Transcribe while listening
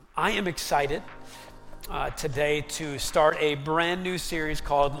I am excited today to start a brand new series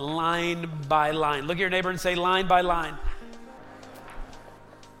called Line by Line. Look at your neighbor and say, line by line.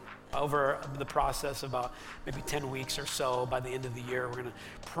 Over the process of about maybe 10 weeks or so, by the end of the year, we're going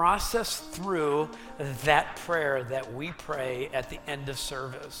to process through that prayer that we pray at the end of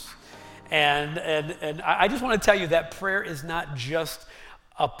service. And I just want to tell you that prayer is not just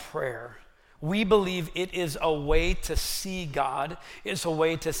a prayer. We believe it is a way to see God, it's a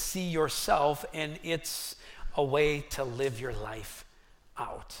way to see yourself, and it's a way to live your life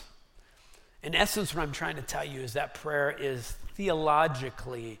out. In essence, what I'm trying to tell you is that prayer is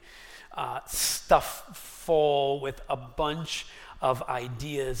theologically stuffed full with a bunch of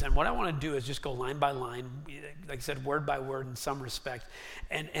ideas. And what I want to do is just go line by line, like I said, word by word in some respect,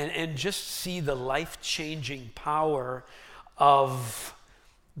 and just see the life-changing power of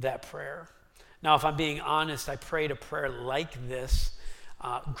that prayer. Now, if I'm being honest, I prayed a prayer like this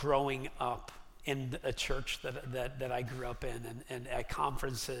growing up in a church that I grew up in, and at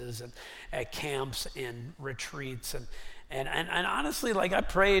conferences and at camps and retreats, and honestly, like I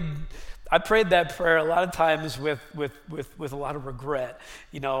prayed that prayer a lot of times with a lot of regret,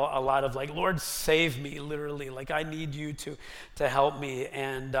 a lot of like, Lord, save me, literally, like I need you to help me.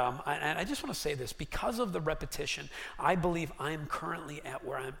 And I just want to say this, because of the repetition, I believe I'm currently at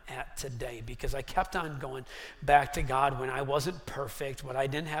where I'm at today, because I kept on going back to God when I wasn't perfect, when I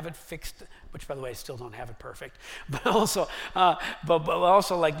didn't have it fixed, which by the way, I still don't have it perfect, but also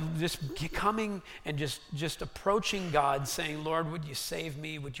like just coming and just approaching God, saying, Lord, would you save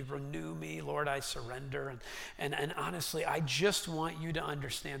me? Would you renew me? Lord, I surrender. And honestly, I just want you to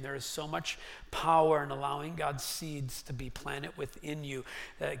understand there is so much power in allowing God's seeds to be planted within you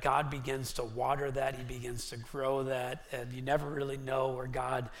that God begins to water that, he begins to grow that, and you never really know where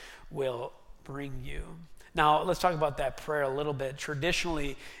God will bring you. Now, let's talk about that prayer a little bit.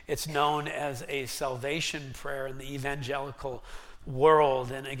 Traditionally, it's known as a salvation prayer in the evangelical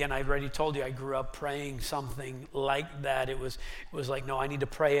world. And again, I've already told you I grew up praying something like that. It was like, no, I need to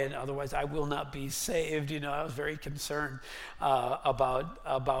pray it, otherwise I will not be saved. I was very concerned about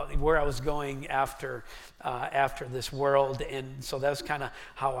where I was going after this world. And so that's kind of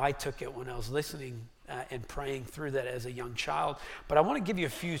how I took it when I was listening and praying through that as a young child. But I want to give you a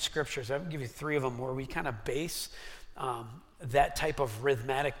few scriptures. I'm going to give you 3 of them where we kind of base that type of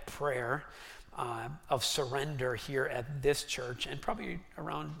rhythmic prayer of surrender here at this church, and probably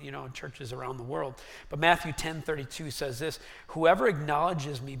around, churches around the world. But Matthew 10:32 says this: whoever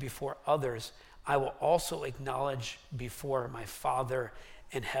acknowledges me before others, I will also acknowledge before my Father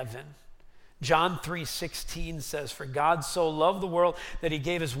in heaven. John 3:16 says, for God so loved the world that he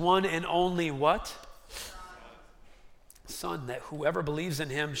gave his one and only what? Son, that whoever believes in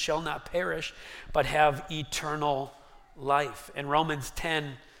him shall not perish, but have eternal life. And Romans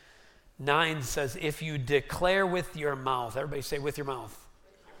 10:9 says, if you declare with your mouth, everybody say with your mouth,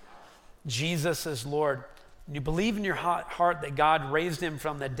 Jesus is Lord, and you believe in your heart that God raised him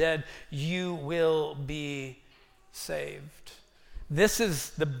from the dead, you will be saved. This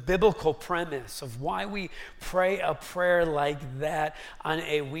is the biblical premise of why we pray a prayer like that on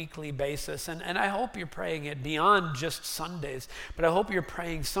a weekly basis. And I hope you're praying it beyond just Sundays, but I hope you're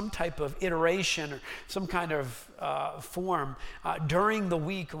praying some type of iteration or some kind of form during the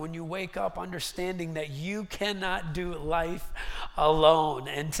week when you wake up, understanding that you cannot do life alone.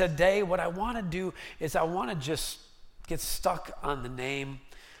 And today what I want to do is I want to just get stuck on the name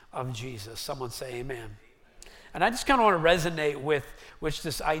of Jesus. Someone say amen. And I just kind of want to resonate with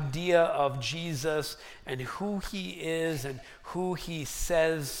this idea of Jesus and who he is and who he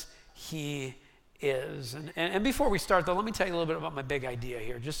says he is. And before we start, though, let me tell you a little bit about my big idea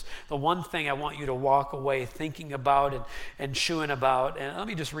here. Just the one thing I want you to walk away thinking about and chewing about. And let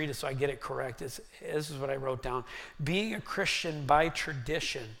me just read it so I get it correct. This is what I wrote down. Being a Christian by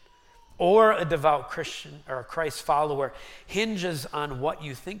tradition or a devout Christian or a Christ follower hinges on what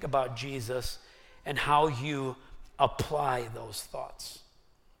you think about Jesus and how you apply those thoughts.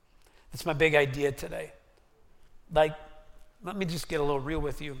 That's my big idea today. Like, let me just get a little real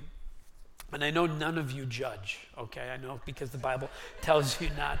with you. And I know none of you judge, okay? I know because the Bible tells you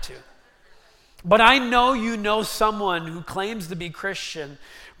not to. But I know you know someone who claims to be Christian,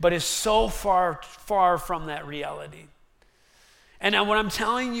 but is so far from that reality. And what I'm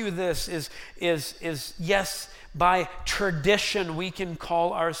telling you this is yes, by tradition we can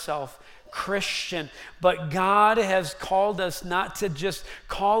call ourselves Christian, but God has called us not to just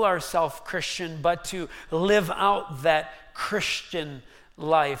call ourselves Christian, but to live out that Christian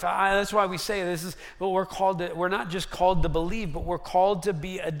life. That's why we say this is what we're called to. We're not just called to believe, but we're called to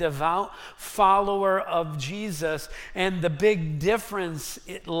be a devout follower of Jesus. And the big difference,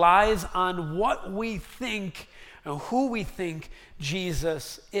 it lies on what we think and who we think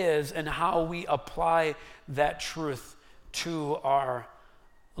Jesus is and how we apply that truth to our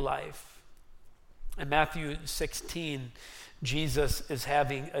life. In Matthew 16, Jesus is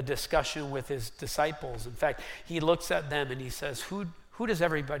having a discussion with his disciples. In fact, he looks at them and he says, who does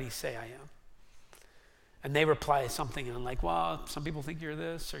everybody say I am? And they reply something, and I'm like, well, some people think you're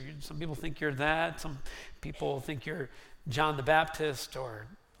this, or some people think you're that. Some people think you're John the Baptist, or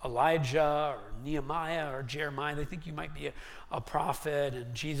Elijah, or Nehemiah, or Jeremiah. They think you might be a prophet.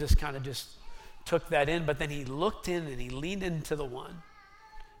 And Jesus kind of just took that in, but then he looked in and he leaned into the one.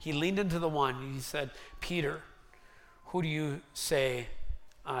 He leaned into the one and he said, Peter, who do you say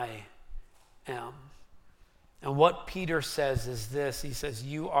I am? And what Peter says is this. He says,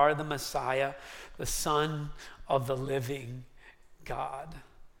 you are the Messiah, the Son of the living God.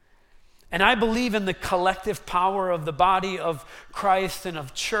 And I believe in the collective power of the body of Christ and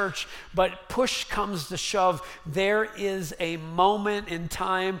of church, but push comes to shove. There is a moment in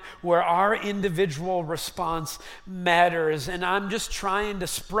time where our individual response matters. And I'm just trying to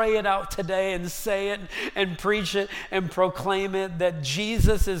spray it out today and say it and preach it and proclaim it, that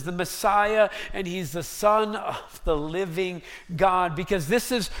Jesus is the Messiah and he's the Son of the living God. Because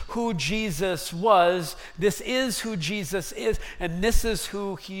this is who Jesus was, this is who Jesus is, and this is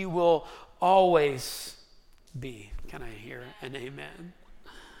who he will always be. Can I hear an amen?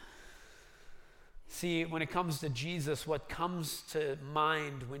 See, when it comes to Jesus, what comes to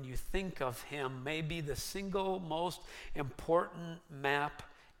mind when you think of him may be the single most important map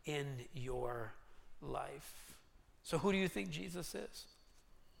in your life. So who do you think Jesus is?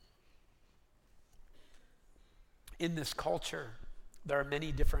 In this culture, there are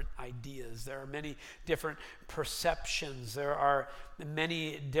many different ideas. There are many different perceptions. There are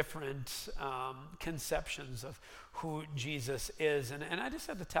many different conceptions of who Jesus is. And I just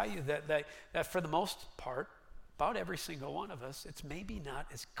have to tell you that for the most part, about every single one of us, it's maybe not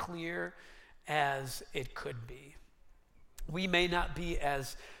as clear as it could be. We may not be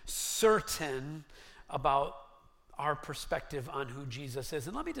as certain about our perspective on who Jesus is.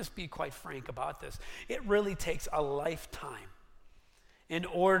 And let me just be quite frank about this. It really takes a lifetime in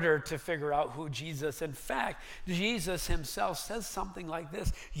order to figure out who Jesus. In fact, Jesus himself says something like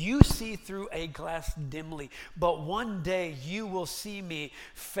this: you see through a glass dimly, but one day you will see me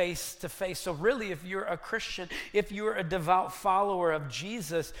face to face. So really, if you're a Christian, if you're a devout follower of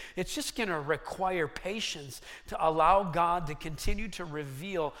Jesus, it's just going to require patience to allow God to continue to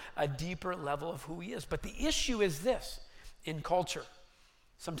reveal a deeper level of who he is. But the issue is this: in culture,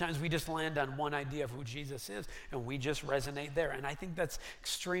 sometimes we just land on one idea of who Jesus is, and we just resonate there. And I think that's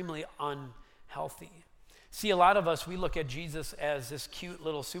extremely unhealthy. See, a lot of us, we look at Jesus as this cute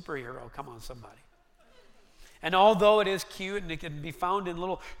little superhero. Come on, somebody. And although it is cute, and it can be found in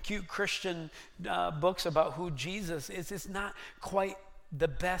little cute Christian books about who Jesus is, it's not quite the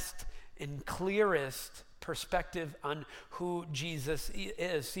best and clearest perspective on who Jesus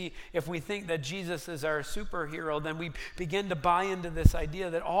is. See, if we think that Jesus is our superhero, then we begin to buy into this idea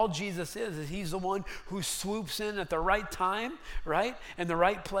that all Jesus is he's the one who swoops in at the right time, right? And the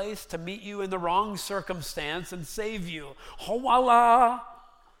right place to meet you in the wrong circumstance and save you. Oh, voila!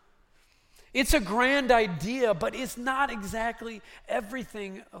 It's a grand idea, but it's not exactly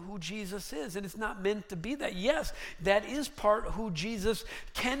everything who Jesus is, and it's not meant to be that. Yes, that is part of who Jesus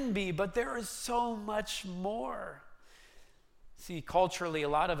can be, but there is so much more. See, culturally, a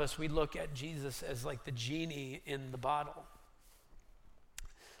lot of us, we look at Jesus as like the genie in the bottle.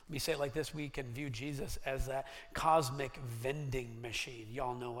 Let me say it like this: we can view Jesus as that cosmic vending machine.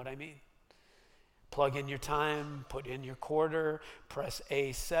 Y'all know what I mean. Plug in your time, put in your quarter, press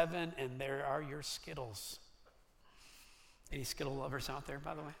A7, and there are your Skittles. Any Skittle lovers out there,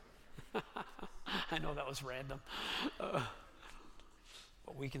 by the way? I know that was random.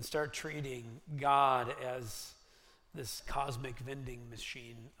 But we can start treating God as this cosmic vending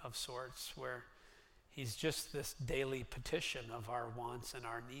machine of sorts, where he's just this daily petition of our wants and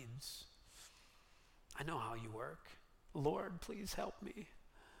our needs. I know how you work. Lord, please help me.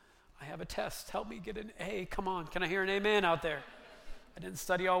 I have a test. Help me get an A. Come on. Can I hear an amen out there? I didn't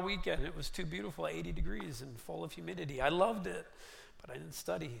study all weekend. It was too beautiful, 80 degrees and full of humidity. I loved it, but I didn't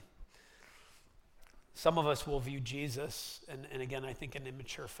study. Some of us will view Jesus, and again, I think an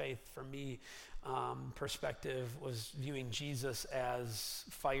immature faith for me perspective was viewing Jesus as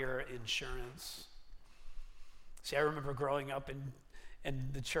fire insurance. See, I remember growing up in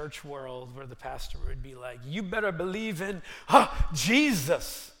the church world where the pastor would be like, you better believe in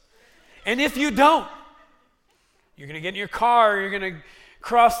Jesus. And if you don't, you're going to get in your car, you're going to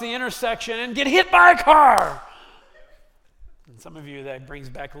cross the intersection and get hit by a car. And some of you, that brings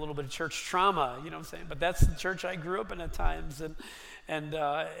back a little bit of church trauma, you know what I'm saying? But that's the church I grew up in at times. And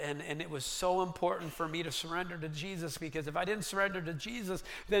it was so important for me to surrender to Jesus, because if I didn't surrender to Jesus,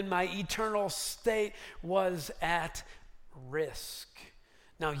 then my eternal state was at risk.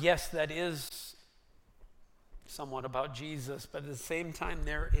 Now, yes, that is somewhat about Jesus, but at the same time,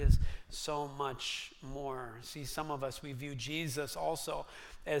 there is so much more. See, some of us, we view Jesus also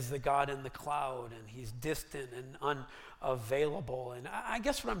as the God in the cloud, and he's distant and unavailable. And I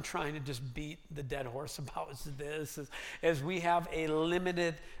guess what I'm trying to just beat the dead horse about is this, is we have a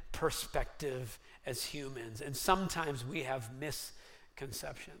limited perspective as humans, and sometimes we have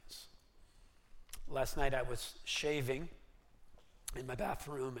misconceptions. Last night I was shaving in my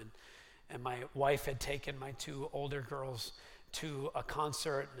bathroom, and my wife had taken my two older girls to a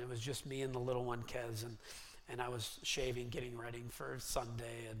concert, and it was just me and the little one, Kez, and I was shaving, getting ready for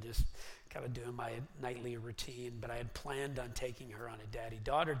Sunday, and just kind of doing my nightly routine. But I had planned on taking her on a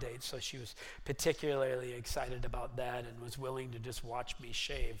daddy-daughter date, so she was particularly excited about that and was willing to just watch me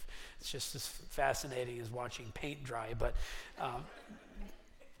shave. It's just as fascinating as watching paint dry. But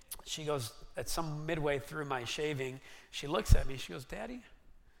she goes, at some midway through my shaving, she looks at me, she goes, Daddy,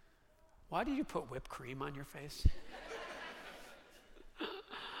 why did you put whipped cream on your face?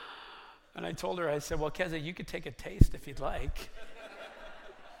 And I told her, I said, well, Keza, you could take a taste if you'd like.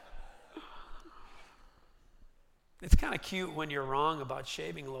 It's kind of cute when you're wrong about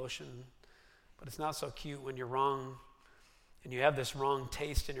shaving lotion, but it's not so cute when you're wrong and you have this wrong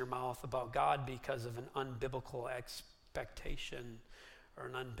taste in your mouth about God because of an unbiblical expectation or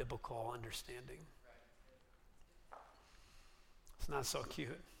an unbiblical understanding. It's not so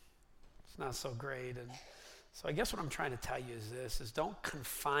cute. It's not so great. And so I guess what I'm trying to tell you is this, is don't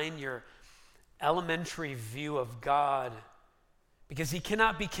confine your elementary view of God, because he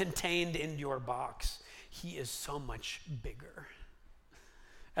cannot be contained in your box. He is so much bigger.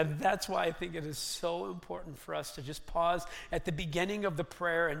 And that's why I think it is so important for us to just pause at the beginning of the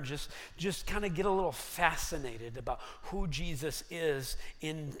prayer and just kind of get a little fascinated about who Jesus is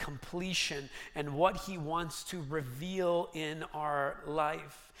in completion and what he wants to reveal in our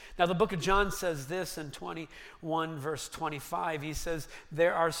life. Now, the book of John says this in 21 verse 25. He says,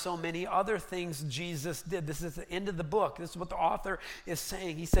 there are so many other things Jesus did. This is the end of the book. This is what the author is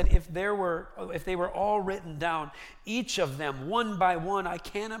saying. He said, if they were all written down, each of them, one by one, I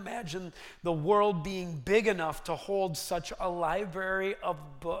can't imagine the world being big enough to hold such a library of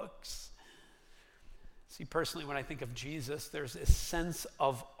books. See, personally, when I think of Jesus, there's this sense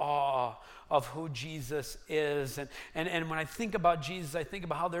of awe of who Jesus is. And when I think about Jesus, I think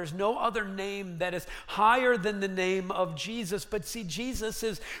about how there's no other name that is higher than the name of Jesus. But see, Jesus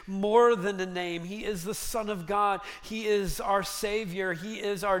is more than a name. He is the Son of God. He is our Savior. He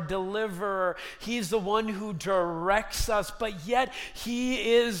is our deliverer. He's the one who directs us, but yet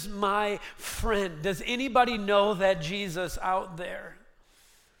he is my friend. Does anybody know that Jesus out there?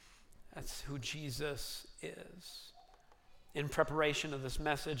 That's who Jesus is. In preparation of this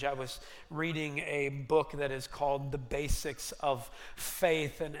message, I was reading a book that is called The Basics of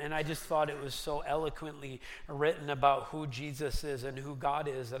Faith, and I just thought it was so eloquently written about who Jesus is and who God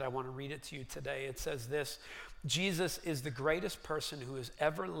is that I want to read it to you today. It says this: Jesus is the greatest person who has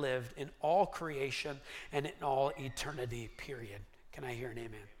ever lived in all creation and in all eternity, period. Can I hear an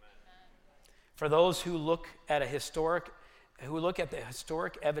amen? For those who look at the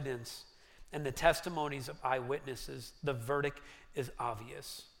historic evidence and the testimonies of eyewitnesses, the verdict is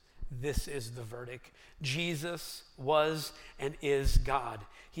obvious. This is the verdict. Jesus was and is God.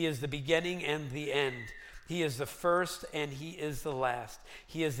 He is the beginning and the end. He is the first and he is the last.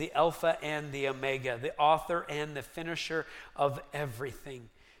 He is the Alpha and the Omega, the author and the finisher of everything.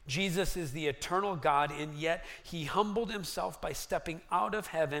 Jesus is the eternal God, and yet he humbled himself by stepping out of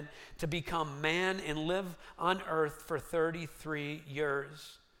heaven to become man and live on earth for 33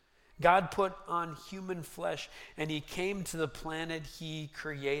 years. God put on human flesh, and he came to the planet he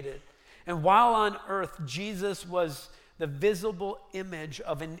created. And while on earth, Jesus was the visible image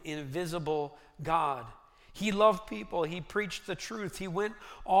of an invisible God. He loved people. He preached the truth. He went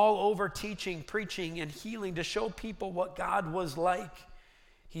all over teaching, preaching, and healing to show people what God was like.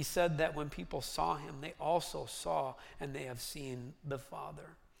 He said that when people saw him, they also saw and they have seen the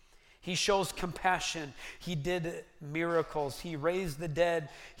Father. He shows compassion. He did miracles. He raised the dead.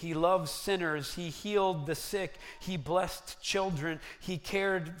 He loved sinners. He healed the sick. He blessed children. He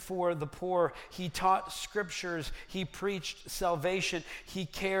cared for the poor. He taught scriptures. He preached salvation. He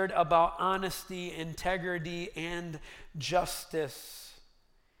cared about honesty, integrity, and justice.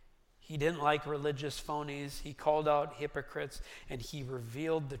 He didn't like religious phonies. He called out hypocrites, and he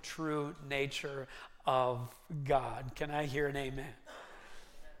revealed the true nature of God. Can I hear an amen?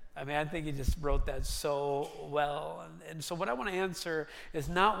 I mean, I think he just wrote that so well. And so what I want to answer is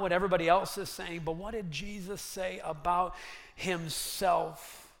not what everybody else is saying, but what did Jesus say about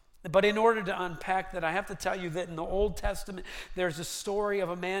himself? But in order to unpack that, I have to tell you that in the Old Testament, there's a story of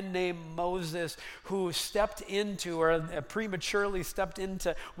a man named Moses who stepped into, or prematurely stepped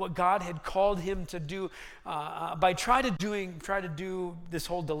into, what God had called him to do by try to do this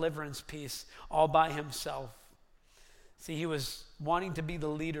whole deliverance piece all by himself. See, he was wanting to be the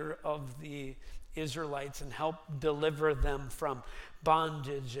leader of the Israelites and help deliver them from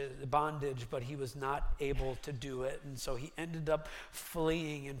bondage, but he was not able to do it. And so he ended up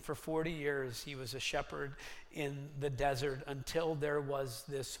fleeing, and for 40 years he was a shepherd in the desert until there was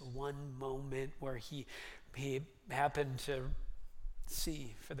this one moment where he happened to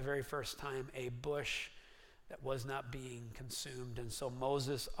see for the very first time a bush that was not being consumed. And so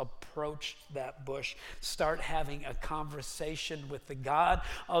Moses approached that bush, start having a conversation with the God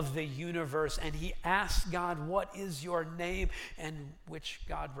of the universe, and he asked God, "What is your name?" And which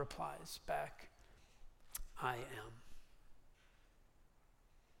God replies back, "I am."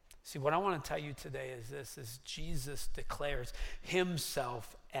 See, what I want to tell you today is this, is Jesus declares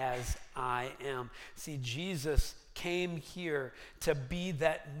himself as I am. See, Jesus came here to be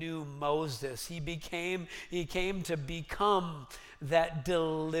that new Moses. He came to become that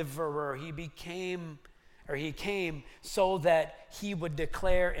deliverer. He came so that he would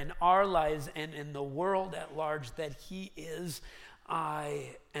declare in our lives and in the world at large that he is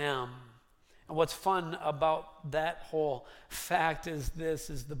I am. And what's fun about that whole fact is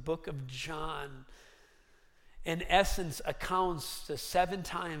the book of John, in essence, accounts to 7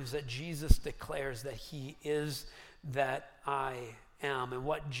 times that Jesus declares that he is that I am. And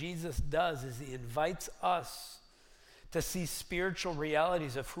what Jesus does is he invites us to see spiritual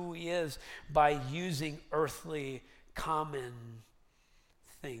realities of who he is by using earthly, common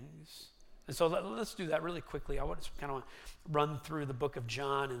things. And so let's do that really quickly. I want to kind of run through the book of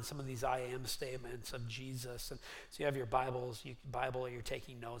John and some of these I am statements of Jesus. And so you have your Bible, or you're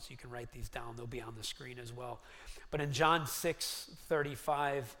taking notes, you can write these down. They'll be on the screen as well. But in John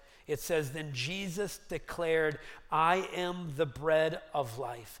 6:35, it says, "Then Jesus declared, 'I am the bread of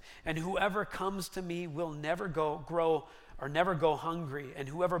life, and whoever comes to me will never go hungry, and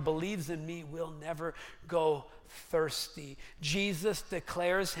whoever believes in me will never go thirsty.'" Jesus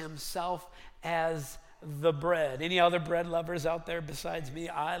declares himself as the bread. Any other bread lovers out there besides me?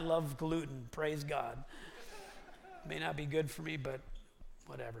 I love gluten, praise God. May not be good for me, but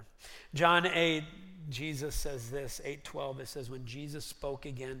whatever. John 8, Jesus says this, 8:12, it says, "When Jesus spoke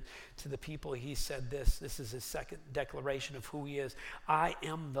again to the people, he said this is his second declaration of who he is. 'I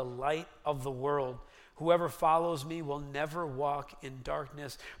am the light of the world. Whoever follows me will never walk in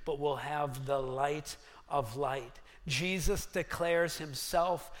darkness, but will have the light of light.'" Jesus declares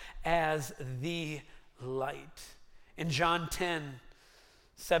himself as the light. In John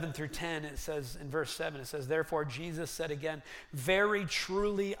 10:7-10, it says, in verse 7, it says, "Therefore Jesus said again, 'Very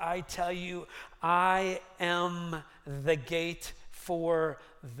truly I tell you, I am the gate for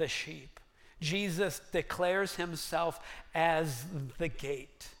the sheep.'" Jesus declares himself as the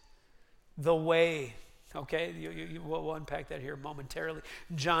gate, the way. Okay, we'll unpack that here momentarily.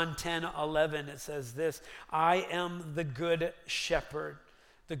 John 10:11, it says this, "I am the good shepherd.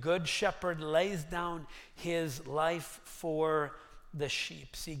 The good shepherd lays down his life for the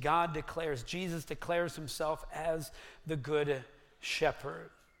sheep." See, Jesus declares himself as the shepherd.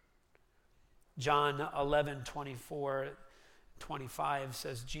 John 11:24-25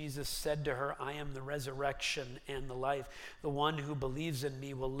 says, Jesus said to her, I am the resurrection and the life. The one who believes in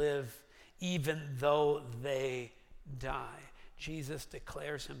me will live even though they die. Jesus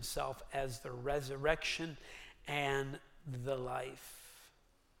declares himself as the resurrection and the life.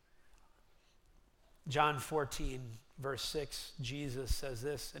 John 14:6, Jesus says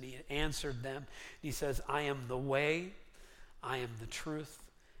this, and he answered them. He says, I am the way, I am the truth,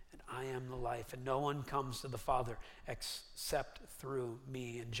 and I am the life, and no one comes to the Father except through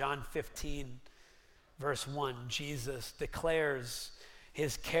me. In John 15:1, Jesus declares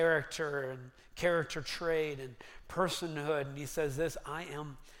his character and character trait and personhood, and he says this, I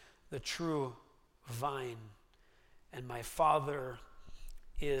am the true vine, and my Father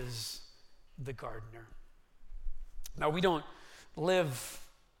is the gardener. Now, we don't live,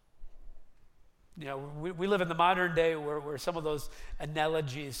 we live in the modern day where some of those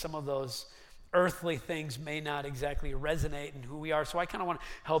analogies, some of those earthly things may not exactly resonate in who we are. So I kind of want to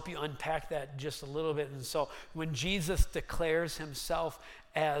help you unpack that just a little bit. And so when Jesus declares himself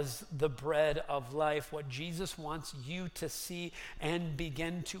as the bread of life, what Jesus wants you to see and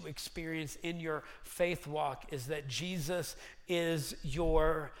begin to experience in your faith walk is that Jesus is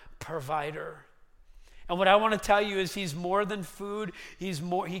your provider. And what I want to tell you is he's more than food. He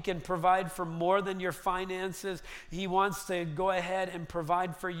can provide for more than your finances. He wants to go ahead and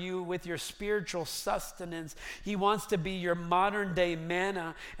provide for you with your spiritual sustenance. He wants to be your modern day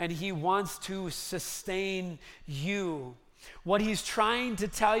manna, and he wants to sustain you. What he's trying to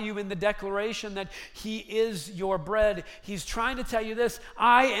tell you in the declaration that he is your bread, he's trying to tell you this: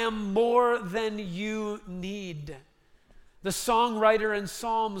 I am more than you need. The songwriter in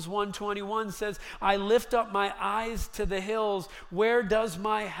Psalms 121 says, I lift up my eyes to the hills. Where does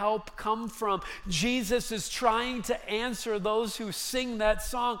my help come from? Jesus is trying to answer those who sing that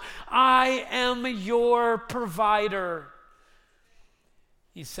song. I am your provider.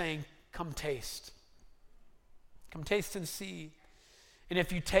 He's saying, come taste. Come taste and see. And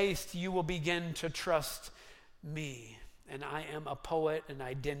if you taste, you will begin to trust me. And I am a poet, and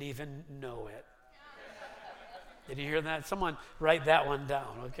I didn't even know it. Did you hear that? Someone write that one down,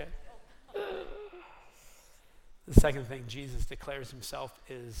 okay? The second thing Jesus declares himself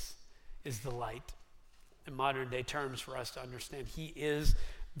is the light. In modern day terms for us to understand, he is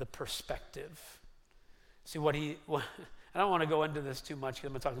the perspective. See I don't want to go into this too much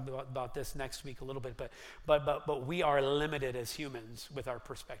because I'm going to talk about this next week a little bit, but we are limited as humans with our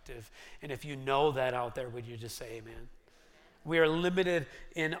perspective. And if you know that out there, would you just say amen? We are limited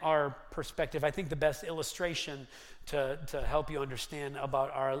in our perspective. I think the best illustration to help you understand about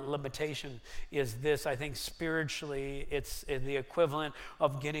our limitation is this. I think spiritually it's the equivalent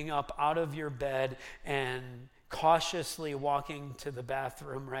of getting up out of your bed and cautiously walking to the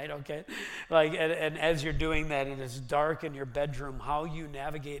bathroom, right? Okay? And as you're doing that and it's dark in your bedroom, how you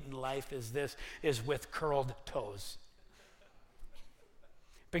navigate in life is with curled toes.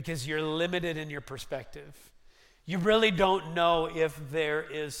 Because you're limited in your perspective. You really don't know if there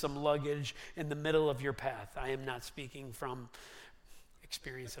is some luggage in the middle of your path. I am not speaking from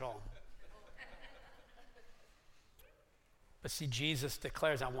experience at all. But see, Jesus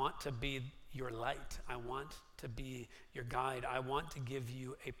declares, I want to be your light. I want to be your guide. I want to give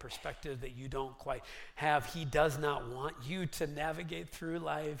you a perspective that you don't quite have. He does not want you to navigate through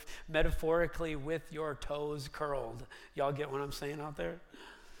life metaphorically with your toes curled. Y'all get what I'm saying out there?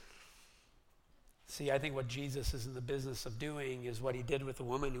 See, I think what Jesus is in the business of doing is what he did with the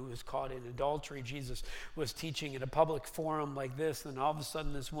woman who was caught in adultery. Jesus was teaching in a public forum like this, and all of a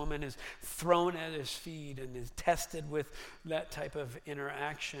sudden this woman is thrown at his feet and is tested with that type of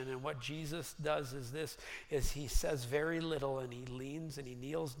interaction. And what Jesus does is he says very little, and he leans and he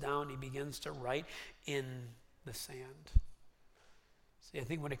kneels down, he begins to write in the sand. See, I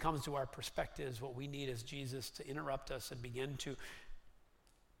think when it comes to our perspectives, what we need is Jesus to interrupt us and begin to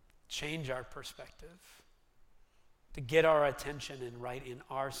change our perspective, to get our attention and write in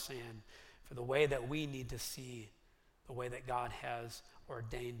our sand for the way that we need to see the way that God has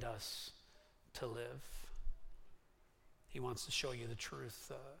ordained us to live. He wants to show you the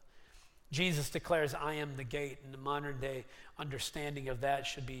truth. Jesus declares, I am the gate, and the modern day understanding of that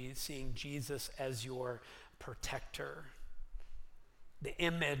should be seeing Jesus as your protector. The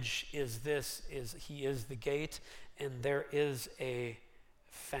image is he is the gate, and there is a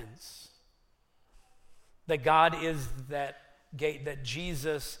fence. That God is that gate, that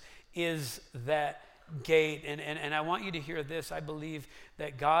Jesus is that gate. And I want you to hear this. I believe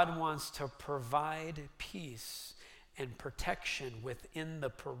that God wants to provide peace and protection within the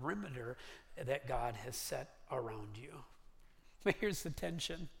perimeter that God has set around you. But here's the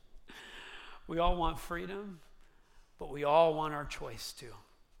tension. We all want freedom, but we all want our choice too.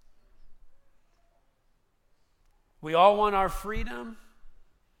 We all want our freedom.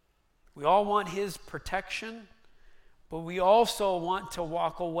 We all want his protection, but we also want to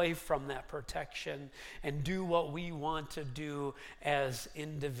walk away from that protection and do what we want to do as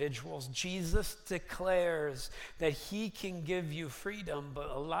individuals. Jesus declares that he can give you freedom, but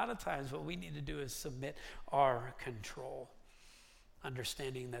a lot of times what we need to do is submit our control,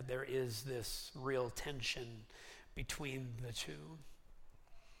 understanding that there is this real tension between the two.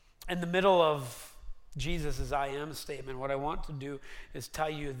 In the middle of Jesus' I am statement, what I want to do is tell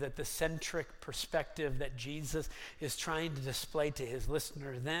you that the centric perspective that Jesus is trying to display to his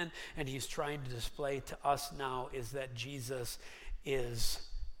listener then, and he's trying to display to us now, is that Jesus is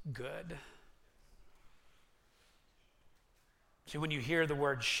good. See, when you hear the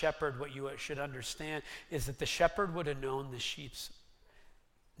word shepherd, what you should understand is that the shepherd would have known the sheep's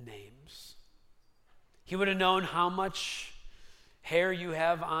names. He would have known how much hair you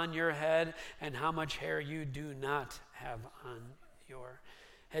have on your head and how much hair you do not have on your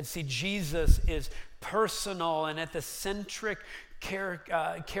head. See, Jesus is personal, and at the centric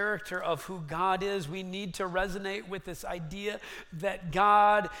character of who God is, we need to resonate with this idea that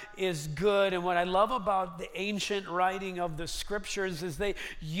God is good. And what I love about the ancient writing of the scriptures is they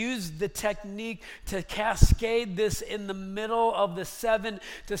used the technique to cascade this in the middle of the seven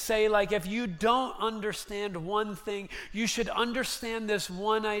to say, like, if you don't understand one thing, you should understand this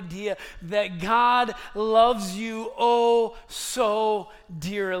one idea, that God loves you oh so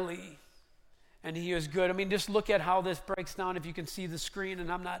dearly. And he is good. I mean, just look at how this breaks down, if you can see the screen,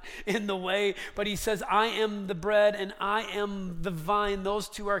 and I'm not in the way. But he says, I am the bread and I am the vine. Those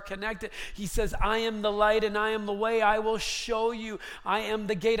two are connected. He says, I am the light and I am the way. I will show you. I am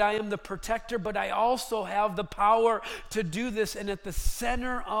the gate. I am the protector. But I also have the power to do this. And at the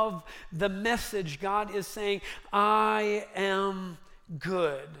center of the message, God is saying, I am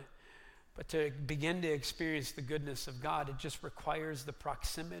good. But to begin to experience the goodness of God, it just requires the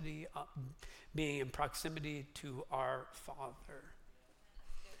proximity of being in proximity to our Father.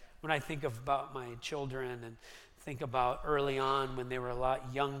 When I think about my children and think about early on when they were a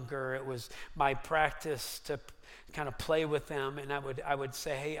lot younger, it was my practice to kind of play with them, and I would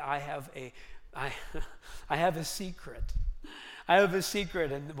say, hey, I have a secret. I have a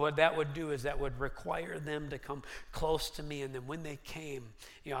secret, and what that would do is that would require them to come close to me. And then when they came,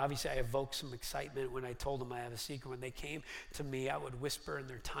 obviously I evoked some excitement when I told them I have a secret. When they came to me, I would whisper in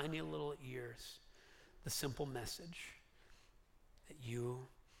their tiny little ears the simple message that you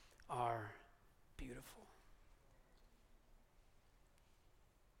are beautiful.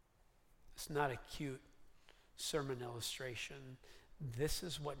 It's not a cute sermon illustration. This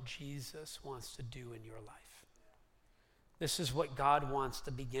is what Jesus wants to do in your life. This is what God wants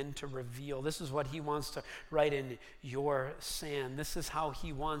to begin to reveal. This is what he wants to write in your sand. This is how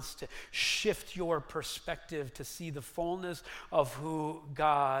he wants to shift your perspective to see the fullness of who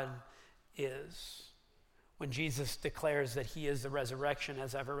God is. When Jesus declares that he is the resurrection,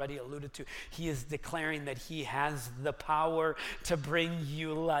 as I've already alluded to, he is declaring that he has the power to bring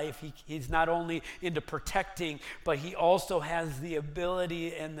you life. He's not only into protecting, but he also has the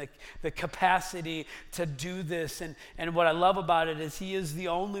ability and the capacity to do this. And what I love about it is he is the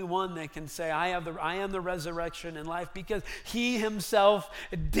only one that can say, I am the resurrection and life, because he himself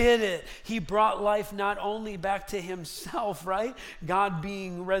did it. He brought life not only back to himself, right? God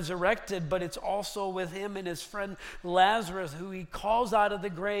being resurrected, but it's also with him and his friend Lazarus, who he calls out of the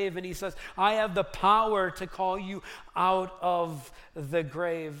grave, and he says, I have the power to call you out of the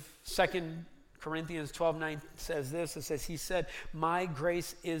grave. 2 Corinthians 12:9 says this. It says, he said, my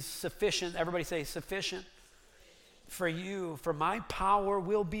grace is sufficient. Everybody say sufficient for you, for my power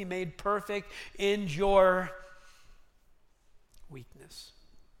will be made perfect in your weakness.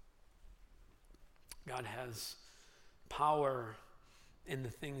 God has power in the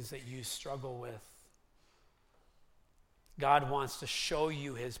things that you struggle with. God wants to show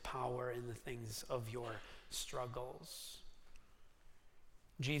you his power in the things of your struggles.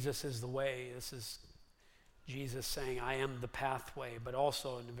 Jesus is the way. This is Jesus saying, I am the pathway, but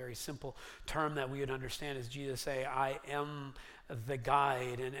also in a very simple term that we would understand is Jesus saying, I am the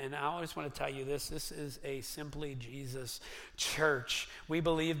guide. And I always want to tell you this is a Simply Jesus church. We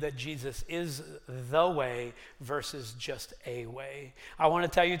believe that Jesus is the way versus just a way. I want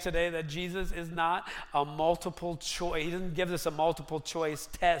to tell you today that Jesus is not a multiple choice. He doesn't give us a multiple choice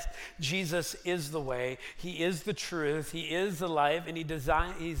test. Jesus is the way. He is the truth. He is the life, and he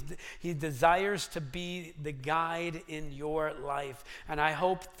desires to be the guide in your life. And I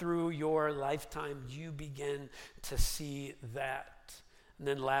hope through your lifetime you begin to see that. And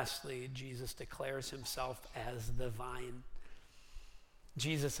then lastly, Jesus declares himself as the vine.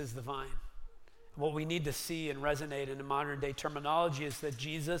 Jesus is the vine. What we need to see and resonate in the modern day terminology is that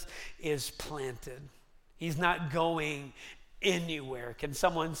Jesus is planted. He's not going anywhere. Can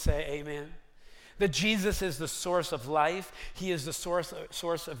someone say amen? That Jesus is the source of life. He is the source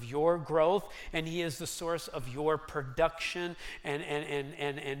of your growth, and he is the source of your production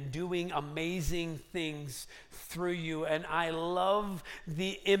and doing amazing things through you. And I love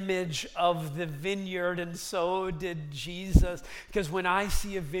the image of the vineyard, and so did Jesus. Because when I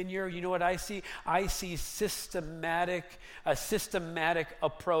see a vineyard, you know what I see? I see a systematic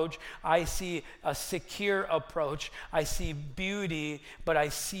approach. I see a secure approach. I see beauty, but I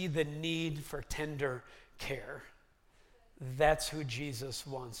see the need for tender care. That's who Jesus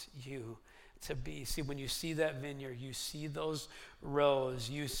wants you to be. See, when you see that vineyard, you see those rows,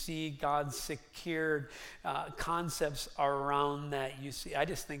 you see God's secured concepts around that. You see, I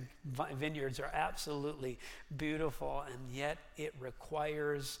just think vineyards are absolutely beautiful, and yet it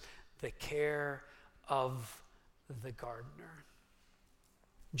requires the care of the gardener.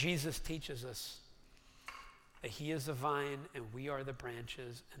 Jesus teaches us that he is the vine and we are the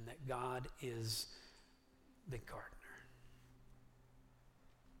branches, and that God is the gardener.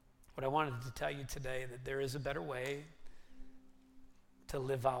 What I wanted to tell you today, that there is a better way to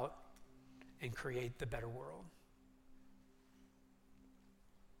live out and create the better world.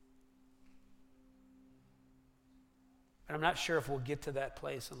 And I'm not sure if we'll get to that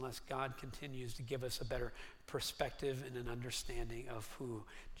place unless God continues to give us a better perspective and an understanding of who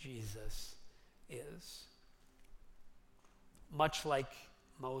Jesus is. Much like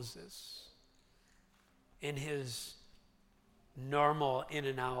Moses, in his normal in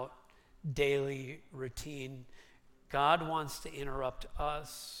and out daily routine, God wants to interrupt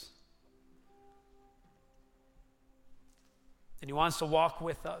us. And he wants to walk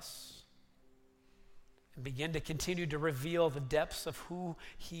with us and begin to continue to reveal the depths of who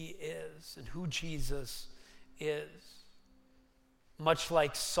he is and who Jesus is. Much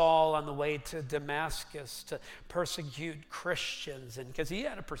like Saul on the way to Damascus to persecute Christians, and because he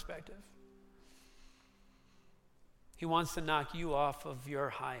had a perspective. He wants to knock you off of your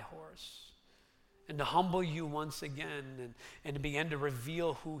high horse and to humble you once again and to begin to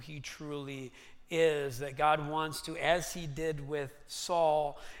reveal who he truly is. That God wants to, as he did with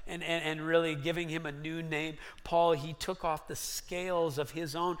Saul and really giving him a new name, Paul, he took off the scales of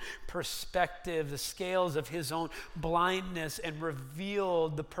his own perspective, the scales of his own blindness, and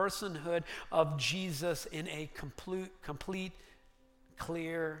revealed the personhood of Jesus in a complete,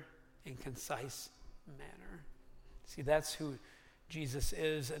 clear, and concise manner. See, that's who Jesus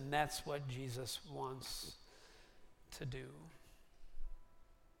is, and that's what Jesus wants to do.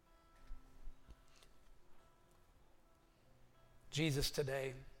 Jesus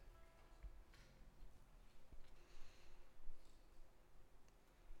today,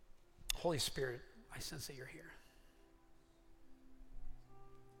 Holy Spirit, I sense that you're here.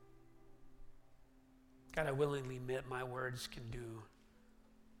 God, I willingly admit my words can do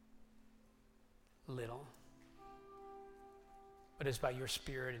little. But it's by your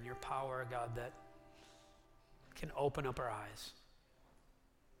Spirit and your power, God, that can open up our eyes.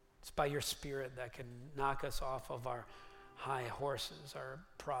 It's by your Spirit that can knock us off of our high horses, our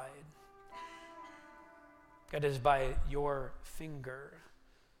pride. God, it is by your finger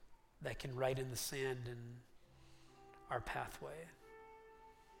that can write in the sand in our pathway.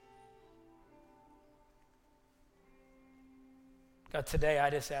 God, today I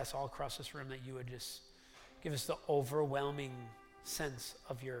just ask all across this room that you would just give us the overwhelming sense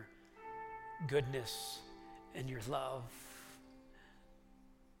of your goodness and your love.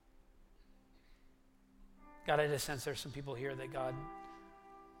 God, I just sense there's some people here that, God,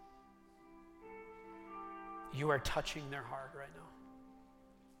 you are touching their heart right now.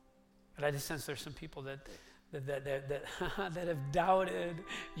 And I just sense there's some people that have doubted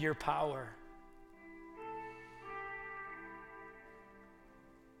your power.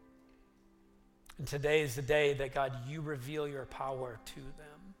 And today is the day that, God, you reveal your power to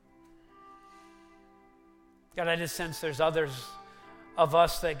them. God, I just sense there's others of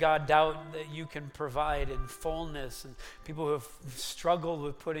us that, God, doubt that you can provide in fullness, and people who have struggled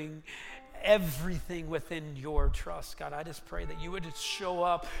with putting everything within your trust. God, I just pray that you would just show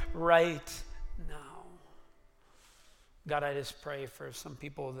up right now. God, I just pray for some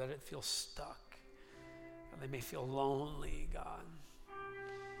people that it feels stuck. They may feel lonely, God.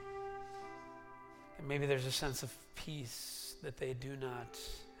 And maybe there's a sense of peace that they do not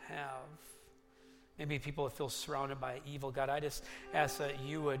have. Maybe people feel surrounded by evil. God, I just ask that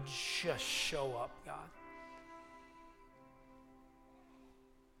you would just show up, God.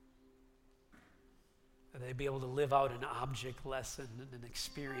 That they'd be able to live out an object lesson and an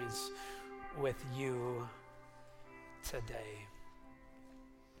experience with you today.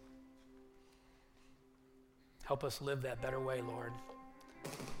 Help us live that better way, Lord.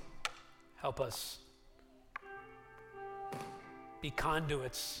 Help us be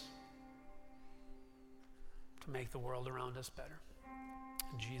conduits to make the world around us better.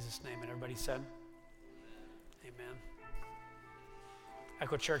 In Jesus' name, and everybody said, amen.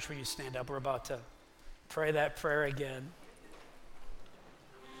 Echo Church, will you stand up? We're about to pray that prayer again.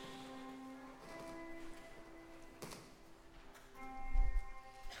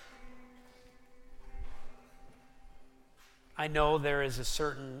 I know there is a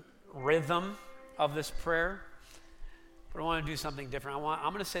certain rhythm of this prayer, But I want to do something different.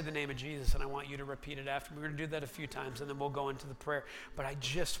 I'm going to say the name of Jesus, and I want you to repeat it after me. We're going to do that a few times, and then we'll go into the prayer. But I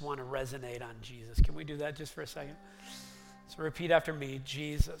just want to resonate on Jesus. Can we do that just for a second? So repeat after me,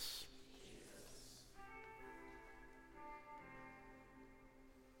 Jesus.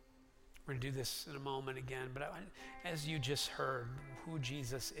 We're going to do this in a moment again, but as you just heard who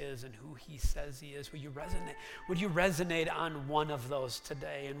Jesus is and who he says he is, would you resonate? Would you resonate on one of those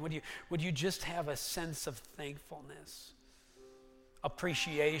today? And would you just have a sense of thankfulness,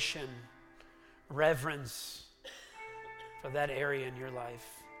 appreciation, reverence for that area in your life?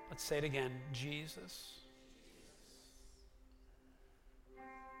 Let's say it again, Jesus.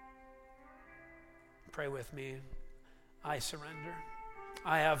 Pray with me. I surrender.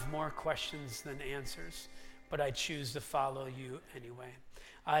 I have more questions than answers, but I choose to follow you anyway.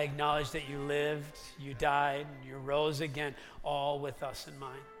 I acknowledge that you lived, you died, you rose again, all with us in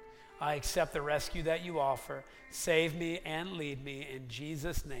mind. I accept the rescue that you offer. Save me and lead me in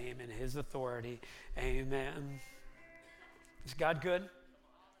Jesus' name and his authority. Amen. Is God good?